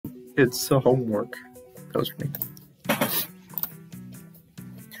It's the homework. That was me.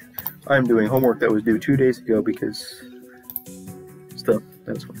 I'm doing homework that was due 2 days ago because stuff.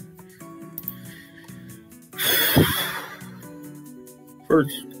 That's why.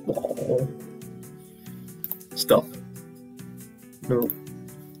 First of all, stuff. No.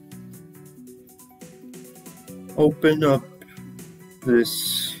 Open up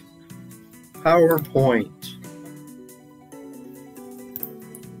this PowerPoint.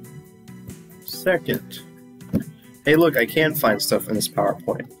 Second, hey look, I can find stuff in this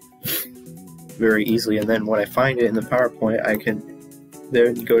PowerPoint very easily, and then when I find it in the PowerPoint, I can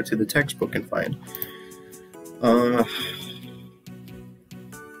then go to the textbook and find.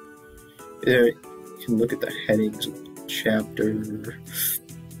 There, you can look at the headings of the chapter.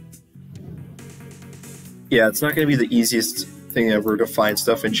 Yeah, it's not going to be the easiest thing ever to find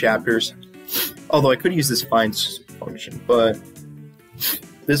stuff in chapters, although I could use this find function, but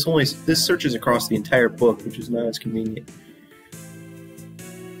this searches across the entire book, which is not as convenient.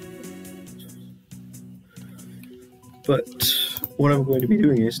 But what I'm going to be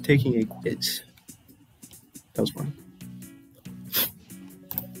doing is taking a quiz. That was fun.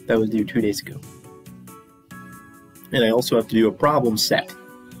 That was due 2 days ago. And I also have to do a problem set,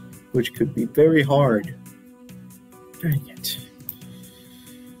 which could be very hard. Dang it.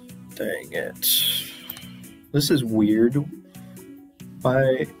 Dang it. This is weird.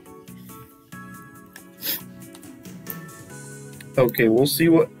 Okay, we'll see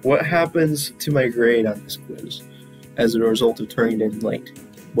what happens to my grade on this quiz as a result of turning it in late.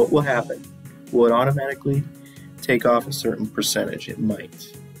 What will happen? Will it automatically take off a certain percentage? It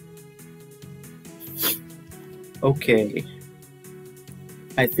might. Okay.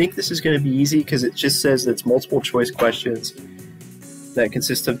 I think this is going to be easy because it just says it's multiple choice questions that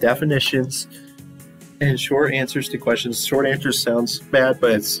consist of definitions and short answers to questions. Short answers sounds bad,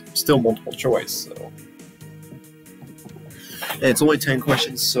 but it's still multiple choice. So. And it's only 10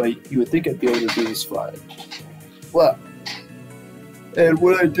 questions, so you would think I'd be able to do this fine. Well, and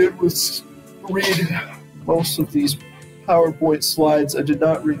what I did was read most of these PowerPoint slides. I did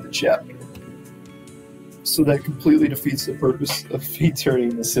not read the chapter. So that completely defeats the purpose of me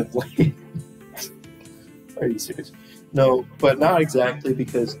turning this in late. Are you serious? No, but not exactly,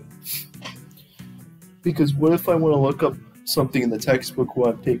 because what if I want to look up something in the textbook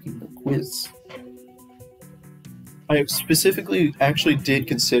while I'm taking the quiz? I specifically actually did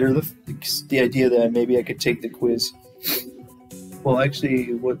consider the idea that maybe I could take the quiz. Well,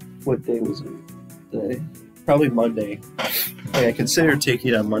 actually, what day was it? Probably Monday. I considered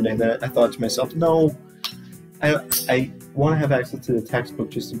taking it on Monday, and then I thought to myself, no, I want to have access to the textbook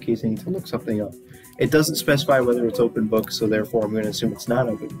just in case I need to look something up. It doesn't specify whether it's open book, so therefore I'm going to assume it's not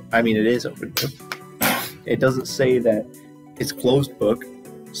open book. I mean, it is open book. It doesn't say that it's closed book,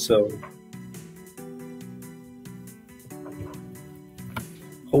 so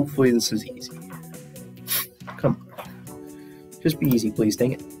hopefully this is easy. Come on. Just be easy, please,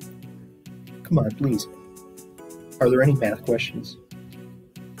 dang it. Come on, please. Are there any math questions?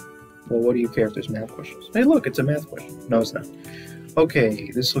 Well, what do you care if there's math questions? Hey, look, it's a math question. No, it's not. Okay,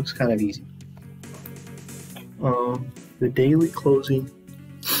 this looks kind of easy. The daily closing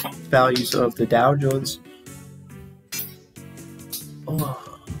values of the Dow Jones.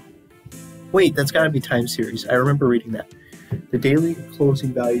 Oh. Wait, that's got to be time series. I remember reading that. The daily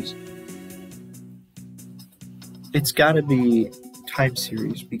closing values. It's got to be time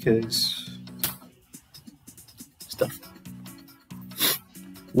series because stuff.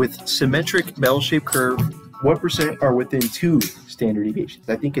 With symmetric bell-shaped curve, what percent are within 2 standard deviations?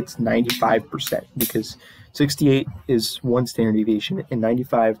 I think it's 95% because 68 is 1 standard deviation and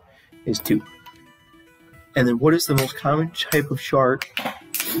 95 is 2. And then what is the most common type of chart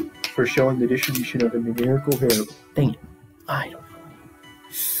for showing the distribution of a numerical variable? Dang it. I don't know.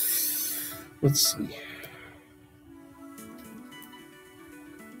 Let's see.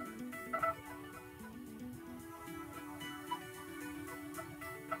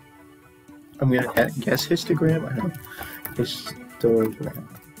 I'm going to guess histogram. I don't know. Histogram.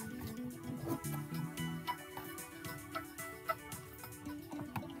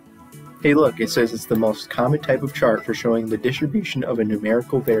 Hey, look, it says it's the most common type of chart for showing the distribution of a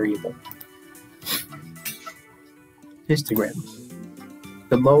numerical variable. Histogram.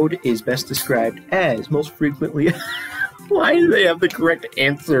 The mode is best described as most frequently. Why do they have the correct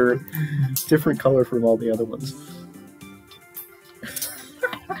answer? Different color from all the other ones.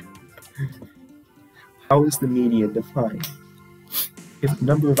 How is the median defined? If the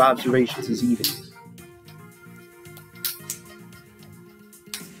number of observations is even.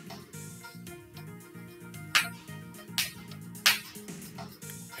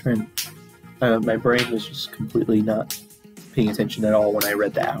 trying. My brain was just completely not paying attention at all when I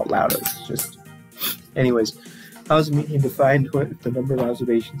read that out loud. It was just. Anyways, how is the median defined when the number of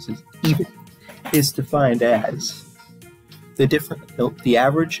observations is even? Is defined as the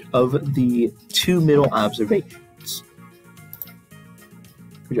average of the two middle observations.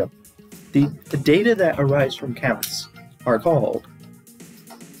 Good job. The data that arise from counts are called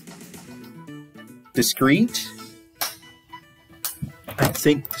discrete. I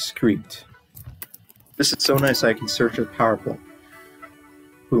think discrete. This is so nice I can search with PowerPoint.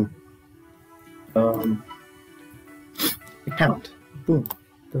 Boom. Count. Boom.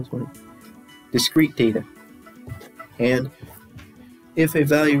 Those one. Discrete data. And if a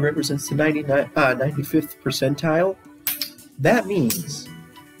value represents the 95th percentile, that means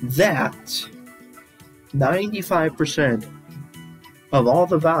that 95% of all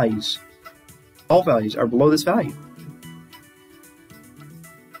values are below this value.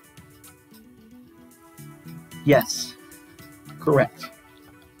 Yes. Correct.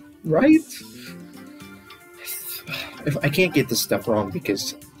 Right? If I can't get this stuff wrong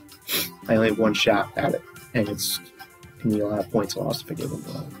because I only have one shot at it, and it's going to be a lot of points lost if I get them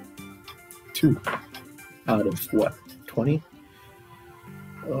wrong. 2 out of what? 20?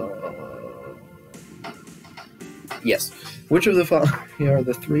 Yes. Which of the following are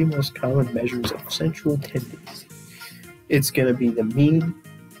the 3 most common measures of central tendency? It's going to be the mean.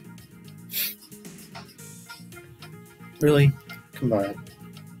 Really? Come on.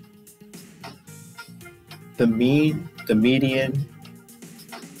 The mean, the median,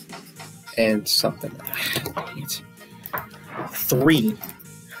 and something. 3.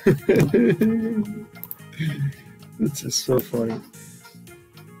 This is so funny.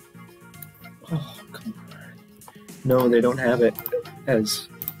 Oh, come on. No, they don't have it as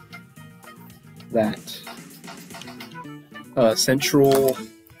that. Central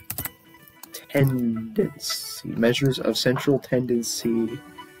tendency. Measures of central tendency.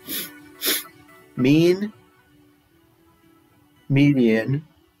 Mean, median,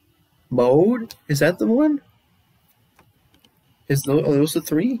 mode. Is that the one? Are those the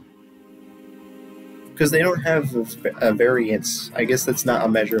 3? Because they don't have a variance. I guess that's not a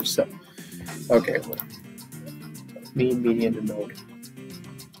measure of stuff. Okay. Mean, median, and mode.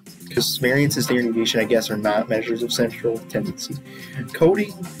 Because variance and standard deviation, I guess, are not measures of central tendency.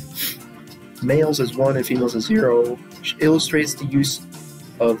 Coding males as 1 and females as 0 illustrates the use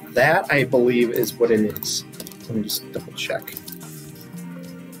of that, I believe, is what it is. Let me just double check.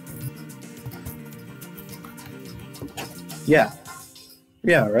 Yeah.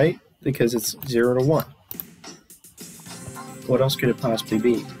 Yeah, right? Because it's 0 to 1. What else could it possibly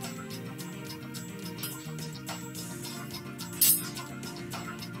be?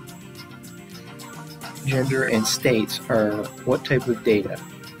 Gender and states are what type of data?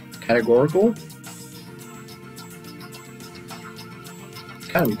 Categorical?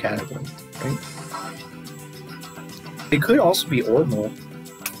 Kind of categorical, right? It could also be ordinal,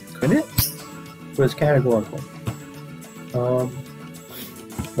 couldn't it? But it's categorical.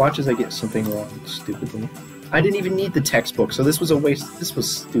 Watch as I get something wrong stupidly. I didn't even need the textbook, so this was a waste. This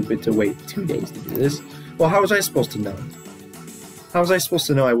was stupid to wait 2 days to do this. Well, how was I supposed to know? How was I supposed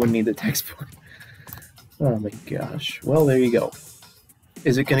to know I wouldn't need the textbook? Oh my gosh. Well, there you go.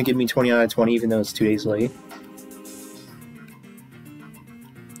 Is it going to give me 20 out of 20 even though it's 2 days late?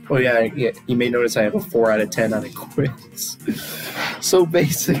 Oh yeah, you may notice I have a 4 out of 10 on a quiz. So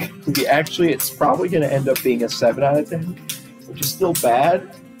basically, actually, it's probably going to end up being a 7 out of 10, which is still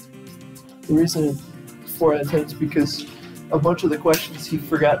bad. The reason 4 out of 10 is because a bunch of the questions he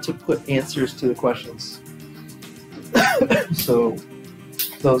forgot to put answers to the questions. So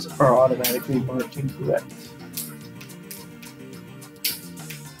those are automatically marked incorrect.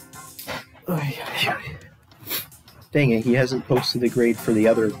 Dang it, he hasn't posted the grade for the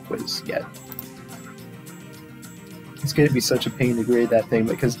other quiz yet. It's going to be such a pain to grade that thing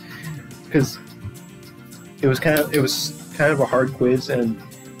because it was kind of a hard quiz, and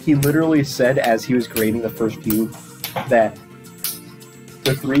he literally said as he was grading the first few that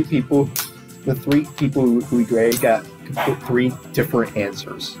the three people who he graded got 3 different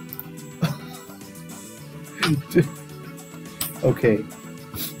answers. Okay.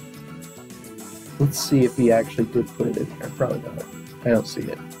 Let's see if he actually did put it in there. Probably not. I don't see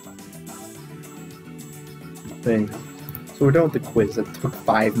it. Anyway, so we're done with the quiz. That took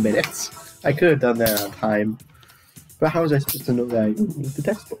 5 minutes. I could have done that on time. But how was I supposed to know that I wouldn't need the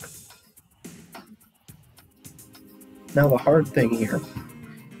textbook? Now the hard thing here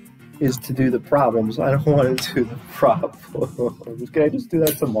is to do the problems. I don't want to do the problems. Can I just do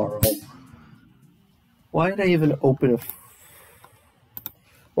that tomorrow? Why did I even open a...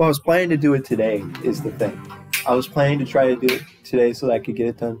 Well, I was planning to do it today. Is the thing. I was planning to try to do it today so that I could get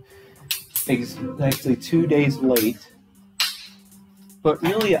it done. Actually, 2 days late. But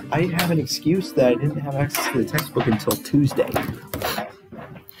really, I have an excuse that I didn't have access to the textbook until Tuesday.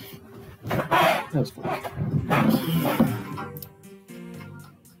 That was fun.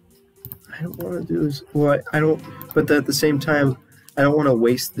 I don't want to do this. Well, I don't. But at the same time, I don't want to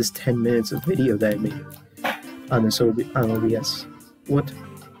waste this 10 minutes of video that I made on this on OBS.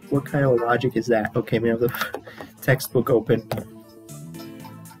 What kind of logic is that? Okay, we have the textbook open.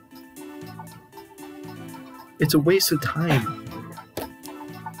 It's a waste of time.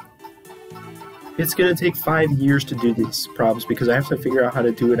 It's going to take 5 years to do these problems because I have to figure out how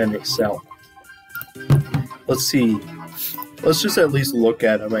to do it in Excel. Let's see. Let's just at least look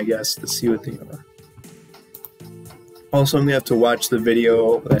at them, I guess, to see what they are. Also, I'm going to have to watch the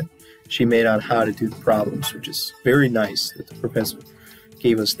video that she made on how to do the problems, which is very nice that the professor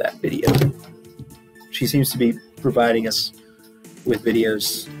gave us that video. She seems to be providing us with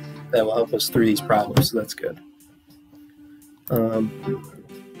videos that will help us through these problems, so that's good.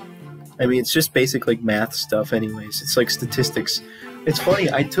 I mean, it's just basic like math stuff anyways. It's like statistics. It's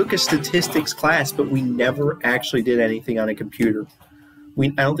funny, I took a statistics class, but we never actually did anything on a computer. I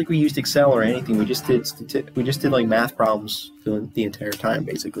don't think we used Excel or anything. We just did like math problems the entire time,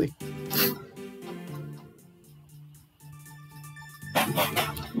 basically.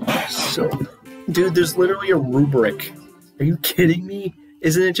 So, dude, there's literally a rubric. Are you kidding me?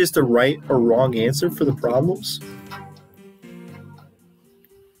 Isn't it just a right or wrong answer for the problems?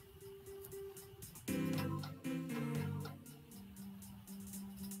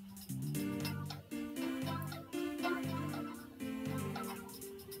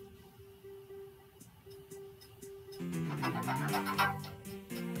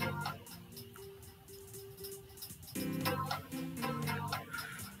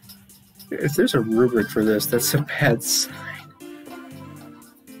 If there's a rubric for this, that's a bad sign.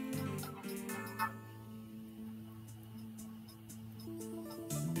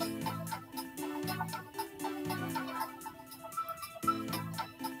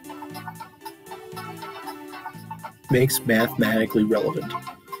 Makes mathematically relevant.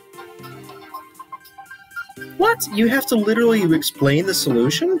 What? You have to literally explain the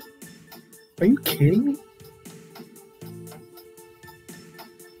solution? Are you kidding me?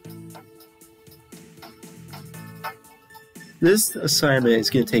 This assignment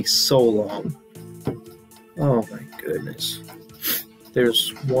is going to take so long. Oh my goodness. There's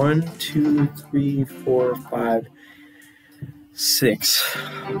 1, 2, 3, 4, 5, 6.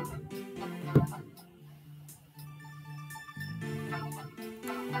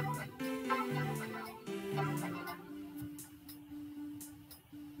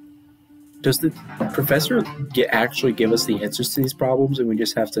 Does the professor actually give us the answers to these problems and we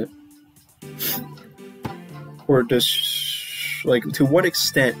just have to... Or does... Like, to what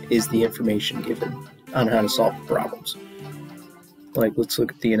extent is the information given on how to solve the problems? Like, let's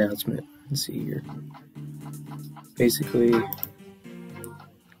look at the announcement and see here. Basically,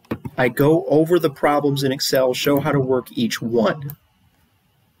 I go over the problems in Excel, show how to work each one.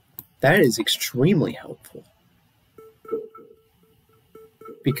 That is extremely helpful.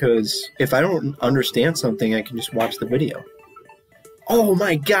 Because if I don't understand something, I can just watch the video. Oh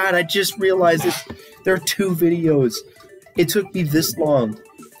my god, I just realized this. There are 2 videos. It took me this long.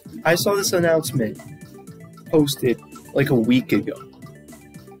 I saw this announcement posted like a week ago.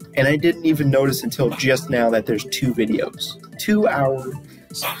 And I didn't even notice until just now that there's 2 videos. 2 hours.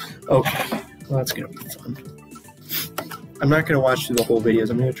 Okay, well that's gonna be fun. I'm not gonna watch through the whole videos.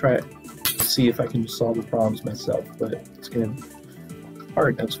 I'm gonna try to see if I can solve the problems myself, but it's gonna be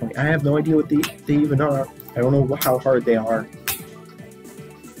hard. That's funny. I have no idea what they even are. I don't know how hard they are.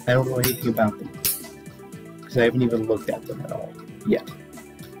 I don't know anything about them. Because I haven't even looked at them at all yet.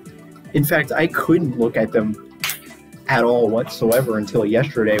 In fact, I couldn't look at them at all whatsoever until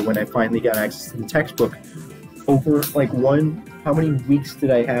yesterday when I finally got access to the textbook. Over, like, how many weeks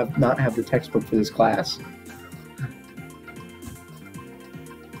did I not have the textbook for this class?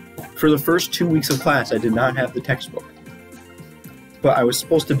 For the first 2 weeks of class, I did not have the textbook. But I was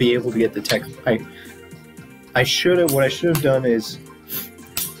supposed to be able to get the text. What I should have done is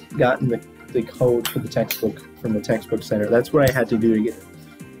gotten the code for the textbook from the textbook center. That's what I had to do to get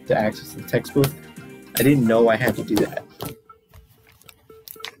to access the textbook. I didn't know I had to do that.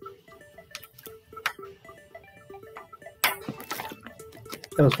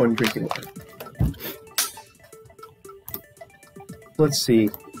 That was fun drinking water. Let's see.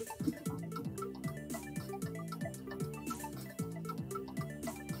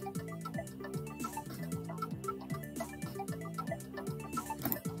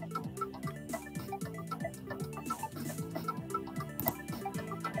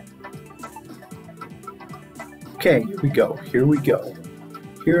 Okay, here we go. Here we go.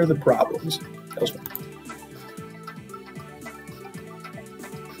 Here are the problems. That was one.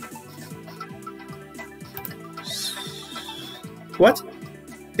 What?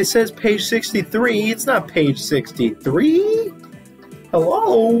 It says page 63. It's not page 63.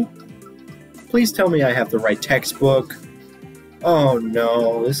 Hello? Please tell me I have the right textbook. Oh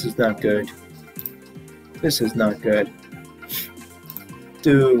no, this is not good. This is not good.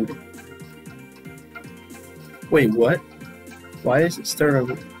 Dude. Wait, what? Why does it start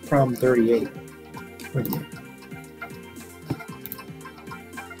on problem 38? Wait a minute.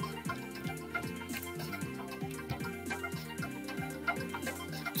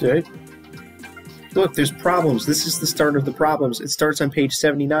 Good. Look, there's problems. This is the start of the problems. It starts on page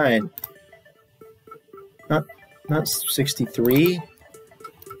 79. Not 63.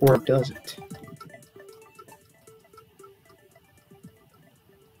 Or does it?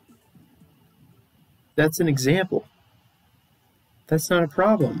 That's an example. That's not a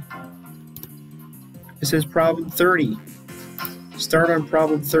problem. It says problem 30. Start on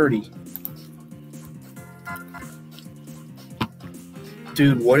problem 30.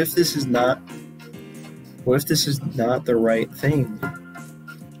 Dude, what if this is not the right thing?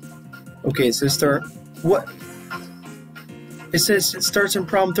 Okay, it says start. What? It says it starts in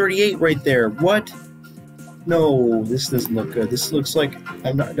problem 38 right there. What? No, this doesn't look good. This looks like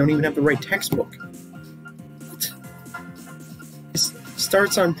I don't even have the right textbook. What? It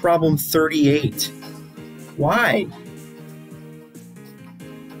starts on problem 38. Why?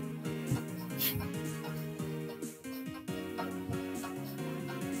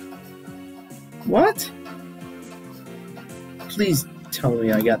 What? Please tell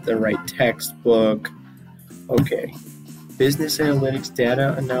me I got the right textbook. Okay. Business analytics,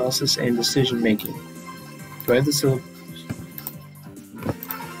 data analysis, and decision making. Do I have the syllabus?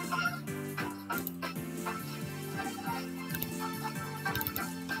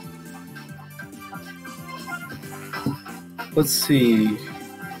 Let's see.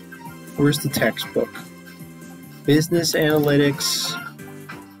 Where's the textbook? Business analytics,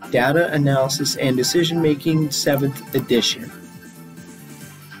 data analysis, and decision making, 7th edition.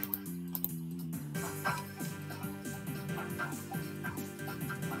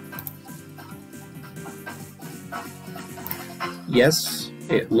 Yes,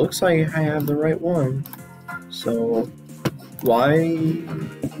 it looks like I have the right one. So, why?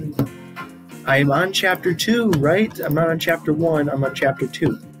 I'm on chapter 2, right? I'm not on chapter 1, I'm on chapter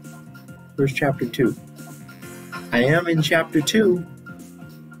 2. Where's chapter 2? I am in chapter 2.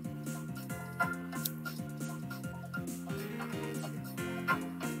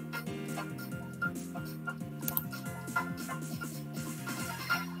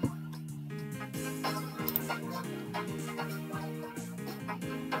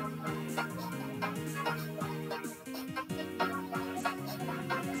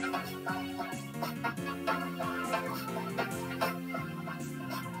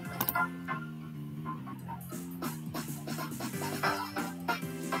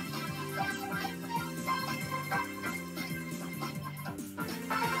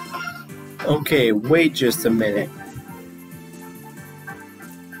 Okay, wait just a minute.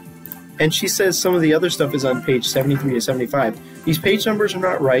 And she says some of the other stuff is on page 73 to 75. These page numbers are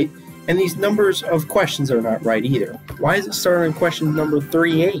not right, and these numbers of questions are not right either. Why is it starting on question number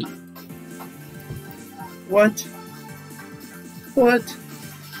 38? What? What?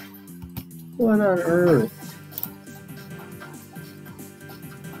 What on earth?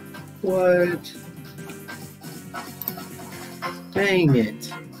 What? Dang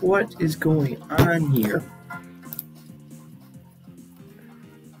it. What is going on here?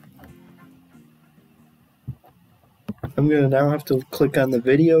 I'm going to now have to click on the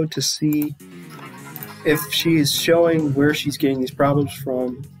video to see if she's showing where she's getting these problems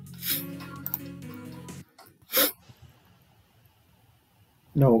from.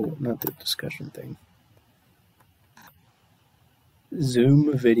 No, not the discussion thing.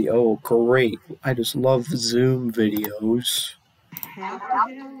 Zoom video. Oh, great. I just love Zoom videos. Have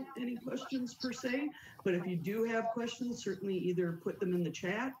to have any questions per se, but if you do have questions, certainly either put them in the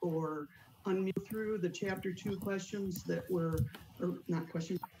chat or unmute through the chapter 2 questions that were, or not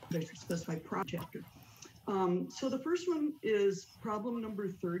questions, they should specify chapter. So the first one is problem number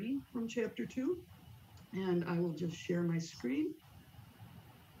 30 from chapter 2, and I will just share my screen.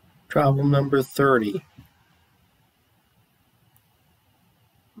 Problem number 30.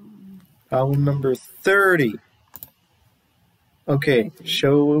 Problem number 30. Okay,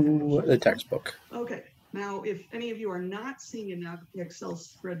 show the textbook. Okay, now if any of you are not seeing enough Excel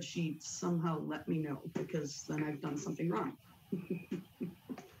spreadsheets, somehow let me know, because then I've done something wrong.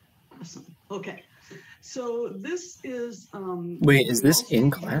 Awesome. Okay, So this is Wait, is this Wall Street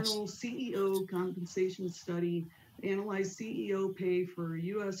in class? Journal CEO compensation study, analyzed CEO pay for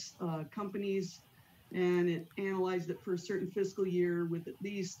U.S. Companies, and it analyzed it for a certain fiscal year with at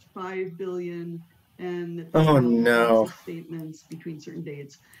least $5 billion, and it Oh, filed no. financial statements between certain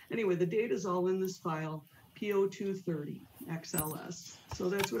dates. Anyway, the data is all in this file, PO 230 XLS. So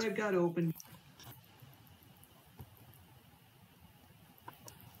that's what I've got open.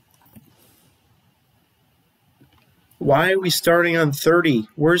 Why are we starting on 30?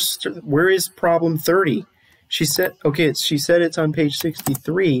 Where is problem 30? She said, okay, she said it's on page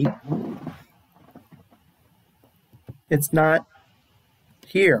 63. It's not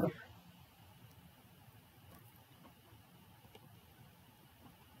here.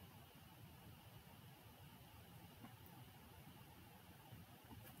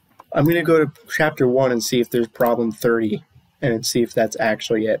 I'm going to go to chapter 1 and see if there's problem 30 and see if that's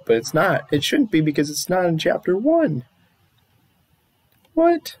actually it. But it's not. It shouldn't be because it's not in chapter 1.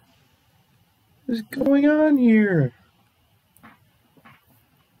 What is going on here?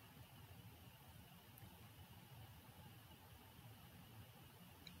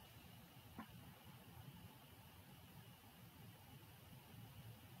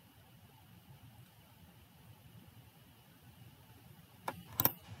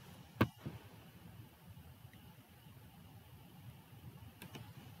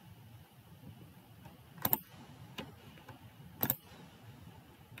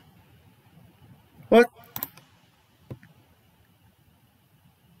 What?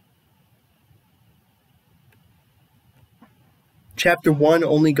 Chapter 1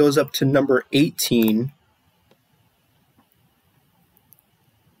 only goes up to number 18.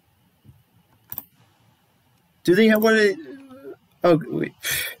 Do they have what it... Oh, wait.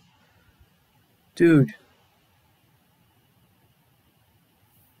 Dude.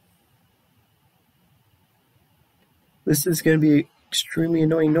 This is going to be extremely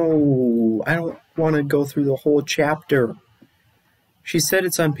annoying. No, I don't want to go through the whole chapter. She said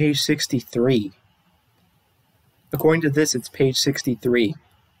it's on page 63. According to this, it's page 63.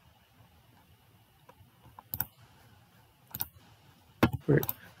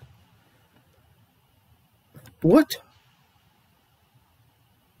 What?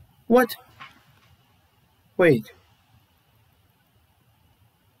 What? Wait.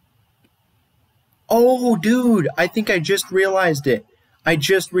 Oh, dude, I think I just realized it. I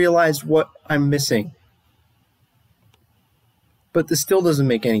just realized what I'm missing. But this still doesn't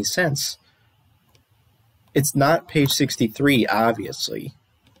make any sense. It's not page 63, obviously.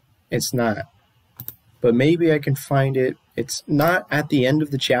 It's not. But maybe I can find it. It's not at the end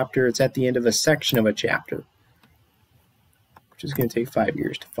of the chapter. It's at the end of a section of a chapter. Which is going to take 5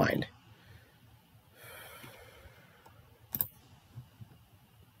 years to find.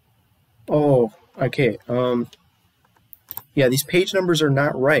 Oh, okay. Yeah, these page numbers are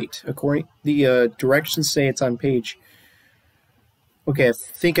not right. According the directions say it's on page. Okay, I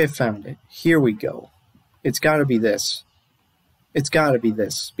think I found it. Here we go. It's got to be this. It's got to be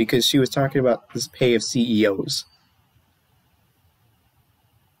this because she was talking about this pay of CEOs.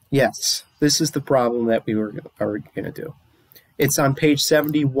 Yes, this is the problem that we are going to do. It's on page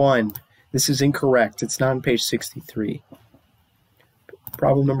 71. This is incorrect. It's not on page 63.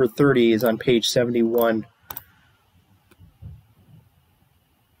 Problem number 30 is on page 71.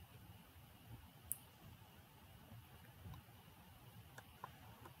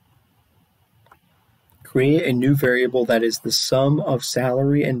 Create a new variable that is the sum of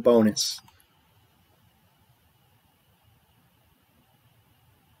salary and bonus.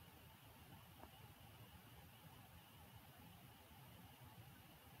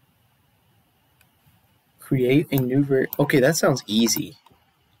 Create a new variable. Okay, that sounds easy.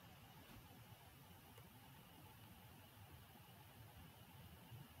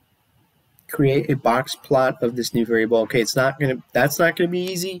 Create a box plot of this new variable. Okay, that's not gonna be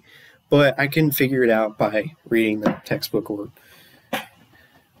easy, but I can figure it out by reading the textbook. Or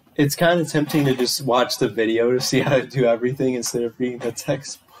it's kind of tempting to just watch the video to see how to do everything instead of reading the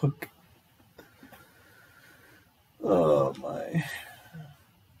textbook. Oh my.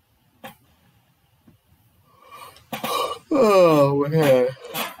 Oh man.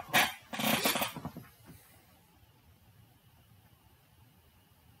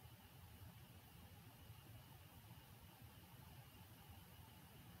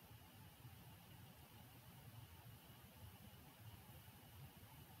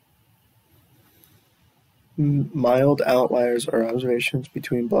 Mild outliers are observations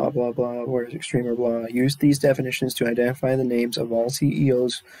between blah blah blah, whereas extreme or blah. Use these definitions to identify the names of all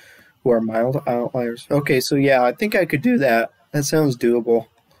CEOs who are mild outliers. Okay, so yeah, I think I could do that. That sounds doable.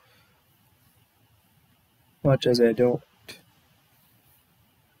 much as I don't.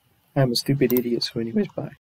 I'm a stupid idiot, so anyways, bye.